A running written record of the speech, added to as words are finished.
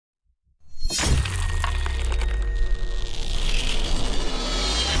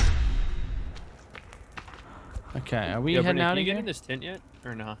Okay, are we Yo, heading Brittany, out can you again? get in this tent yet,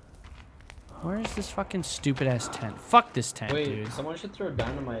 or not? Where's this fucking stupid ass tent? Fuck this tent, Wait, dude. someone should throw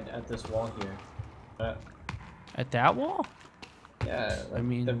dynamite at this wall here. At that wall? Yeah, like, I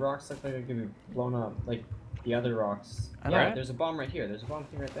mean, the rocks look like they could be blown up, like the other rocks. I Yeah, don't- there's a bomb right here. There's a bomb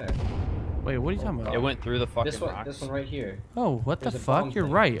thing right there. Wait, what are you talking about? It went through the fucking This one, rocks. this one right here. Oh, what the There's a bomb fuck? You're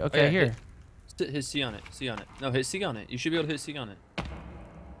thing. right. Okay, yeah, here. Hit C on it. C on it. No, hit C on it. You should be able to hit C on it.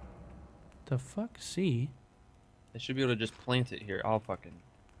 The fuck? See? They should be able to just plant it here. I'll fucking.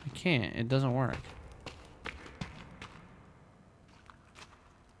 I can't. It doesn't work.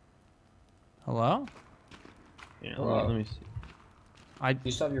 Hello? Yeah, Hello? let me see.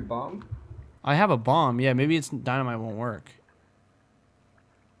 You still have your bomb? I have a bomb. Yeah, maybe it's dynamite won't work.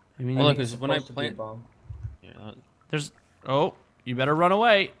 I mean, Well, look, It's 'cause when I supposed to be a plant- bomb. Yeah, there's. Oh, you better run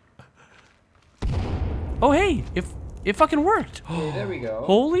away. Oh, hey, it fucking worked. Hey, there we go.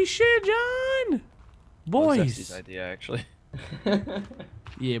 Holy shit, John! that was Jesse's Boys. idea actually.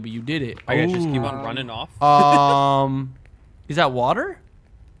 Yeah, but you did it. I gotta just keep Ooh. on running off. Is that water?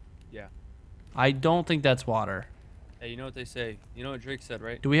 Yeah. I don't think that's water. Hey, you know what they say? You know what Drake said,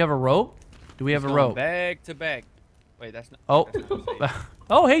 right? Do we have a rope? Do we have He's a going rope? Back to back. Wait, that's not. Oh. That's not safe.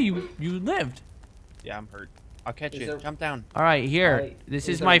 Oh, hey, you lived. Yeah, I'm hurt. I'll catch Is you. there- Jump down. All right, here. Alright, This is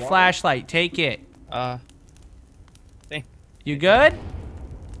is there my water? flashlight. Take it. Thank. You good?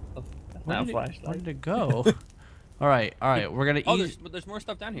 Oh, that's Where not a did it- flashlight. Where did it go? All right. We're gonna Oh, ease. there's more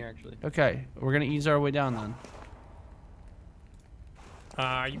stuff down here actually. Okay, we're gonna ease our way down then.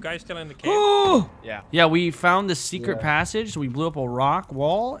 Are you guys still in the cave? Yeah. Yeah, we found the secret Yeah. passage. We blew up a rock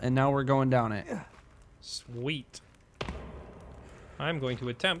wall, and now we're going down it. Sweet. I'm going to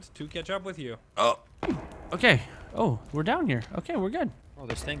attempt to catch up with you. Okay. Oh, we're down here. Okay, we're good. Oh,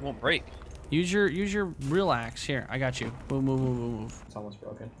 this thing won't break. Use your real axe. Here, I got you. Move, move, move, move, move. It's almost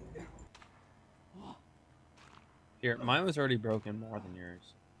broken. Here, mine was already broken more than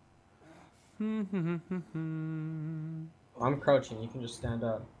yours. I'm crouching. You can just stand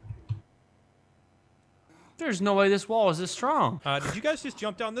up. There's no way this wall is this strong. Did you guys just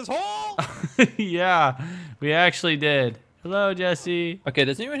jump down this hole? Yeah, we actually did. Hello, Jesse. Okay,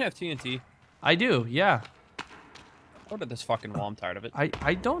 does anyone have TNT? I do. Yeah. Go to this fucking wall. I'm tired of it.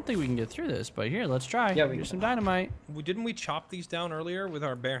 I don't think we can get through this, but here, let's try. Yeah, we Here's some can. dynamite. Didn't we chop these down earlier with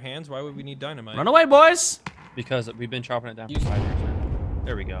our bare hands? Why would we need dynamite? Run away, boys. Because we've been chopping it down for 5 years now.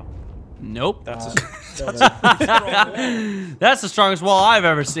 There we go. Nope. That's Still a there. strong wall. That's the strongest wall I've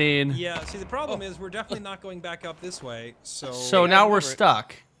ever seen. Yeah, see, the problem is we're definitely not going back up this way, so... So now we're over it.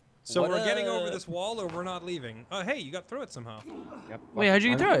 stuck. So What we're getting over up? this wall, or we're not leaving. Oh, hey, you got through it somehow. Yep. Wait, how'd you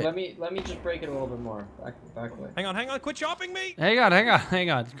get through Let it? me just break it a little bit more. Back away. Hang on, quit chopping me! Hang on, hang on,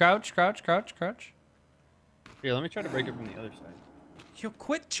 hang on. Crouch, crouch, crouch, crouch. Here, let me try to break it from the other side. You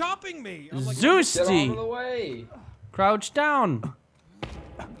quit chopping me! I'm like, Get out of Zeusty, the way. crouch down.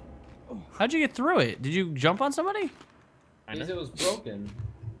 How'd you get through it? Did you jump on somebody? Because Kinda. it was broken.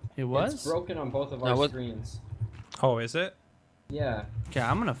 It was? It's broken on both of No, our what- screens. Oh, is it? Yeah. Okay,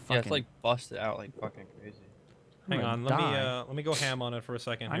 I'm gonna Yeah, fucking. it's like busted out like fucking crazy. I'm Hang gonna on, die. let me go ham on it for a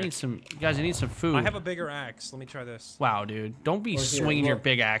second. I here. need some, guys. I need some food. I have a bigger axe. Let me try this. Wow, dude. Don't be Or here, swinging your look.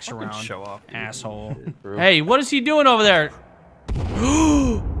 big axe Fucking around, show off, dude. asshole. Bro. Hey, what is he doing over there?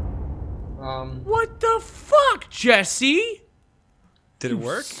 What the fuck, Jesse? Did it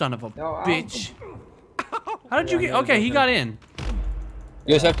work? Son of a No, ow. bitch. How did you Yeah, get? I Okay, he gotta got in.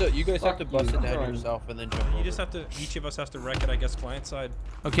 You guys have to Fuck bust you, it down Run. yourself and then jump You over. just have to, each of us has to wreck it, I guess, client side.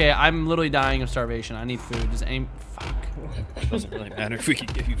 Okay, I'm literally dying of starvation. I need food. Does aim? Fuck. It doesn't really matter if we can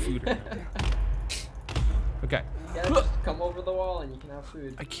give you food or not. Okay. Yeah, just come over the wall and you can have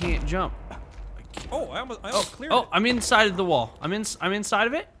food. I can't jump. Oh, I almost cleared Oh, it. I'm inside of the wall. I'm inside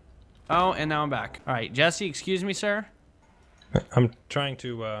of it. Oh, and now I'm back. All right, Jesse, excuse me, sir. I'm trying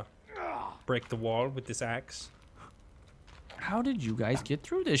to break the wall with this axe. How did you guys get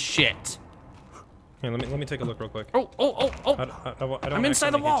through this shit? Here, let me take a look real quick. Oh. I don't I'm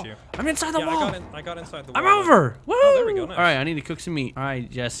inside the accidentally wall. hit you. I'm inside the Yeah, wall. I got inside the wall. I'm over. Woo! Oh, there we go, nice. All right, I need to cook some meat. All right,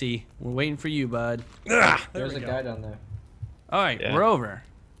 Jesse, we're waiting for you, bud. There There's we a go. guy down there. All right, Yeah. we're over.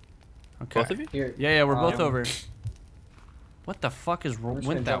 Okay. Both of you? Here. Yeah, we're both Um, over. What the fuck is just with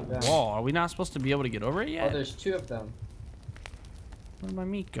gonna that jump down. wall? Are we not supposed to be able to get over it Oh, yet? there's two of them. Where'd my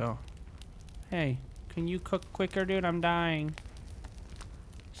meat go? Hey, can you cook quicker, dude? I'm dying.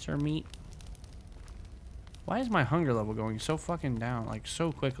 Sir Meat. Why is my hunger level going so fucking down, like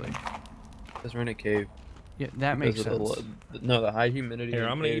so quickly? Because we're in a cave. Yeah, that makes Because of sense. no, the high humidity. Here, in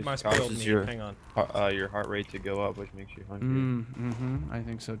I'm gonna eat caves my spoiled causes meat. your Hang on. your heart rate to go up, which makes you hungry. I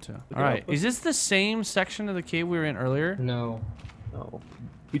think so too. Look All it right, up. is this the same section of the cave we were in earlier? No. No.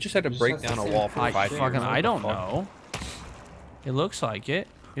 We just had to You just break have to down a say wall for I 5 fucking- years. I don't know. It looks like it.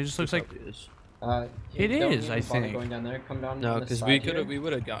 It just looks like. It is. It don't is, even I bother think. Going down there, come down. No, on the because side here. we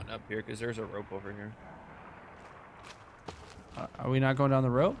would have gotten up here because there's a rope over here. Are we not going down the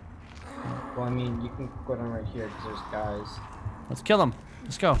rope? Well, I mean, you can go down right here because there's guys. Let's kill him.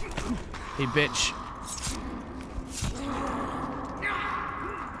 Let's go. Hey, bitch.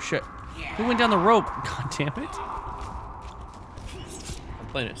 Shit. Who went down the rope? God damn it. I'm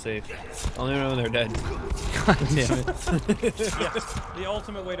playing it safe. I only know when they're dead. God damn it. Yes, the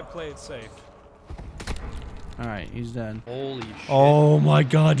ultimate way to play it safe. Alright, he's dead. Holy shit. Oh my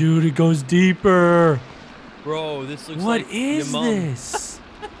god, dude, it goes deeper. Bro, this looks What like is your mom. this?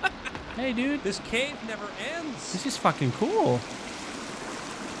 Hey, dude. This cave never ends. This is fucking cool.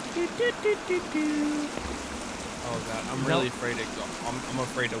 Oh god, I'm really afraid to go. I'm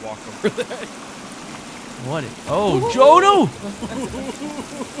afraid to walk over that. What? Oh, Jodo!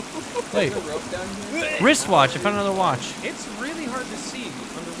 Wait, Is there a rope down here? wristwatch. I found another watch. It's really hard to see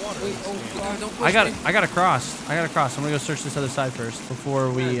underwater. Wait, in this oh game. god, don't push I got me. I got to cross. I got to cross. I'm gonna go search this other side first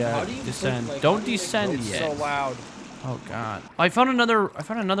before we Man, how do you descend. put, like, Don't how do you, like, descend go It's yet. so loud. Oh god. I found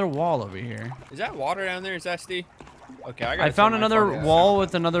another wall over here. Is that water down there? Is that Steve? Okay, I got. I found another wall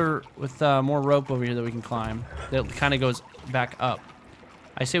with more rope over here that we can climb. That kind of goes back up.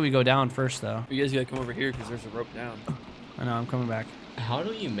 I say we go down first though. You guys gotta come over here because there's a rope down. I know, I'm coming back. How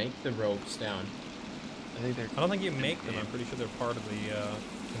do you make the ropes down? I think they're. I don't think you make them. I'm pretty sure they're part of the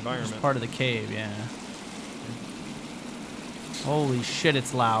It's environment. part of the cave, yeah. Holy shit,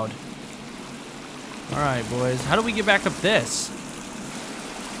 it's loud. Alright, boys. How do we get back up this?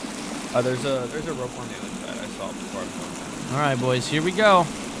 There's a rope on the other side. I saw it before I was going down. Alright, boys, here we go.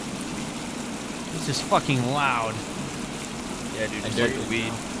 This is fucking loud. Yeah, dude, I just dare like you. the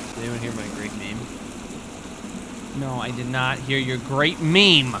weed. Did anyone hear my great meme? No, I did not hear your great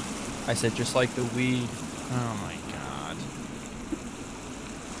meme. I said just like the weed. Oh my god.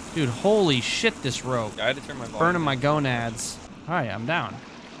 Dude, holy shit, this rope. I had to turn my volume Burning my down. gonads. Alright, I'm down.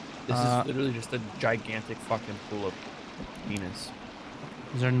 This is literally just a gigantic fucking pool of penis.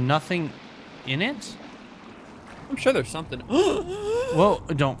 Is there nothing in it? I'm sure there's something. Whoa,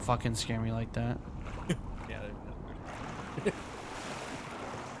 don't fucking scare me like that. Yeah,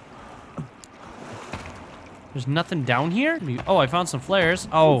 There's nothing down here? Oh, I found some flares.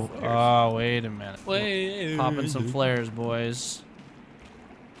 Oh, wait a minute. Wait. Popping some flares, boys.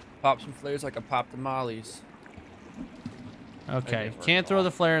 Pop some flares like I popped the mollies. Okay, Okay, can't throw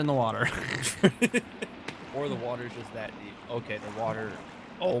the flare in the water. Or the water's just that deep. Okay, the water.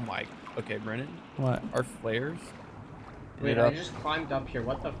 Oh my. Okay, Brennan. What? Our flares. Wait, Lit I up. just climbed up here.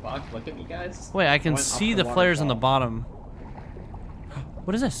 What the fuck? Look at me, guys. Wait, I can Went up see the flares on the waterfall. bottom.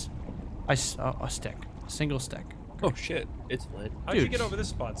 What is this? A stick. A single stick. Oh shit, it's lit. How'd you Dude. get over this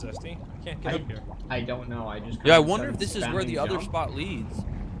spot, Zesty? I can't get up here. I don't know. I just. Yeah, I kinda wonder if started this is where the spamming other jump. spot leads.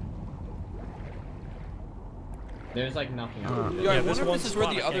 There's like nothing. Uh, else. Yeah, I this wonder one if this is where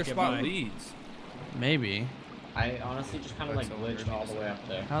spot the I other can't get spot by. leads. Maybe. I honestly just kind of like That's so weird glitched all to the way up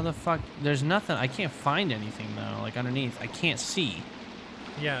there. How the fuck? There's nothing. I can't find anything though. Like underneath, I can't see.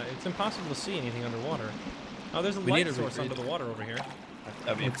 Yeah, it's impossible to see anything underwater. Oh, there's a We light need a source rebreather. under the water over here.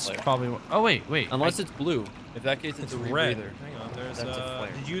 That'd be a It's flare. probably. Oh wait. Unless it's blue. If that case, it's, It's a red. rebreather. Hang on, there's That's a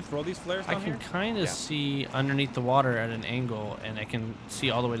flare. Did you throw these flares I down can here? kind of Yeah. see underneath the water at an angle, and I can see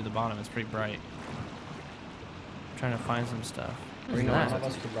all the way to the bottom. It's pretty bright. I'm trying to find some stuff. We What's know that? none of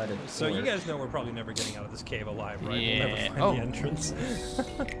us could ride it. So you guys know we're probably never getting out of this cave alive, right? Yeah. We'll never find Oh. the entrance.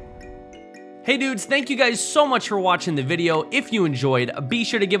 Hey dudes, thank you guys so much for watching the video. If you enjoyed, be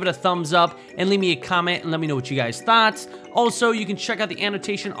sure to give it a thumbs up and leave me a comment and let me know what you guys thought. Also, you can check out the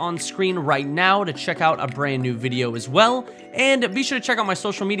annotation on screen right now to check out a brand new video as well. And be sure to check out my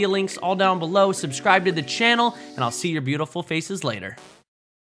social media links all down below. Subscribe to the channel, and I'll see your beautiful faces later.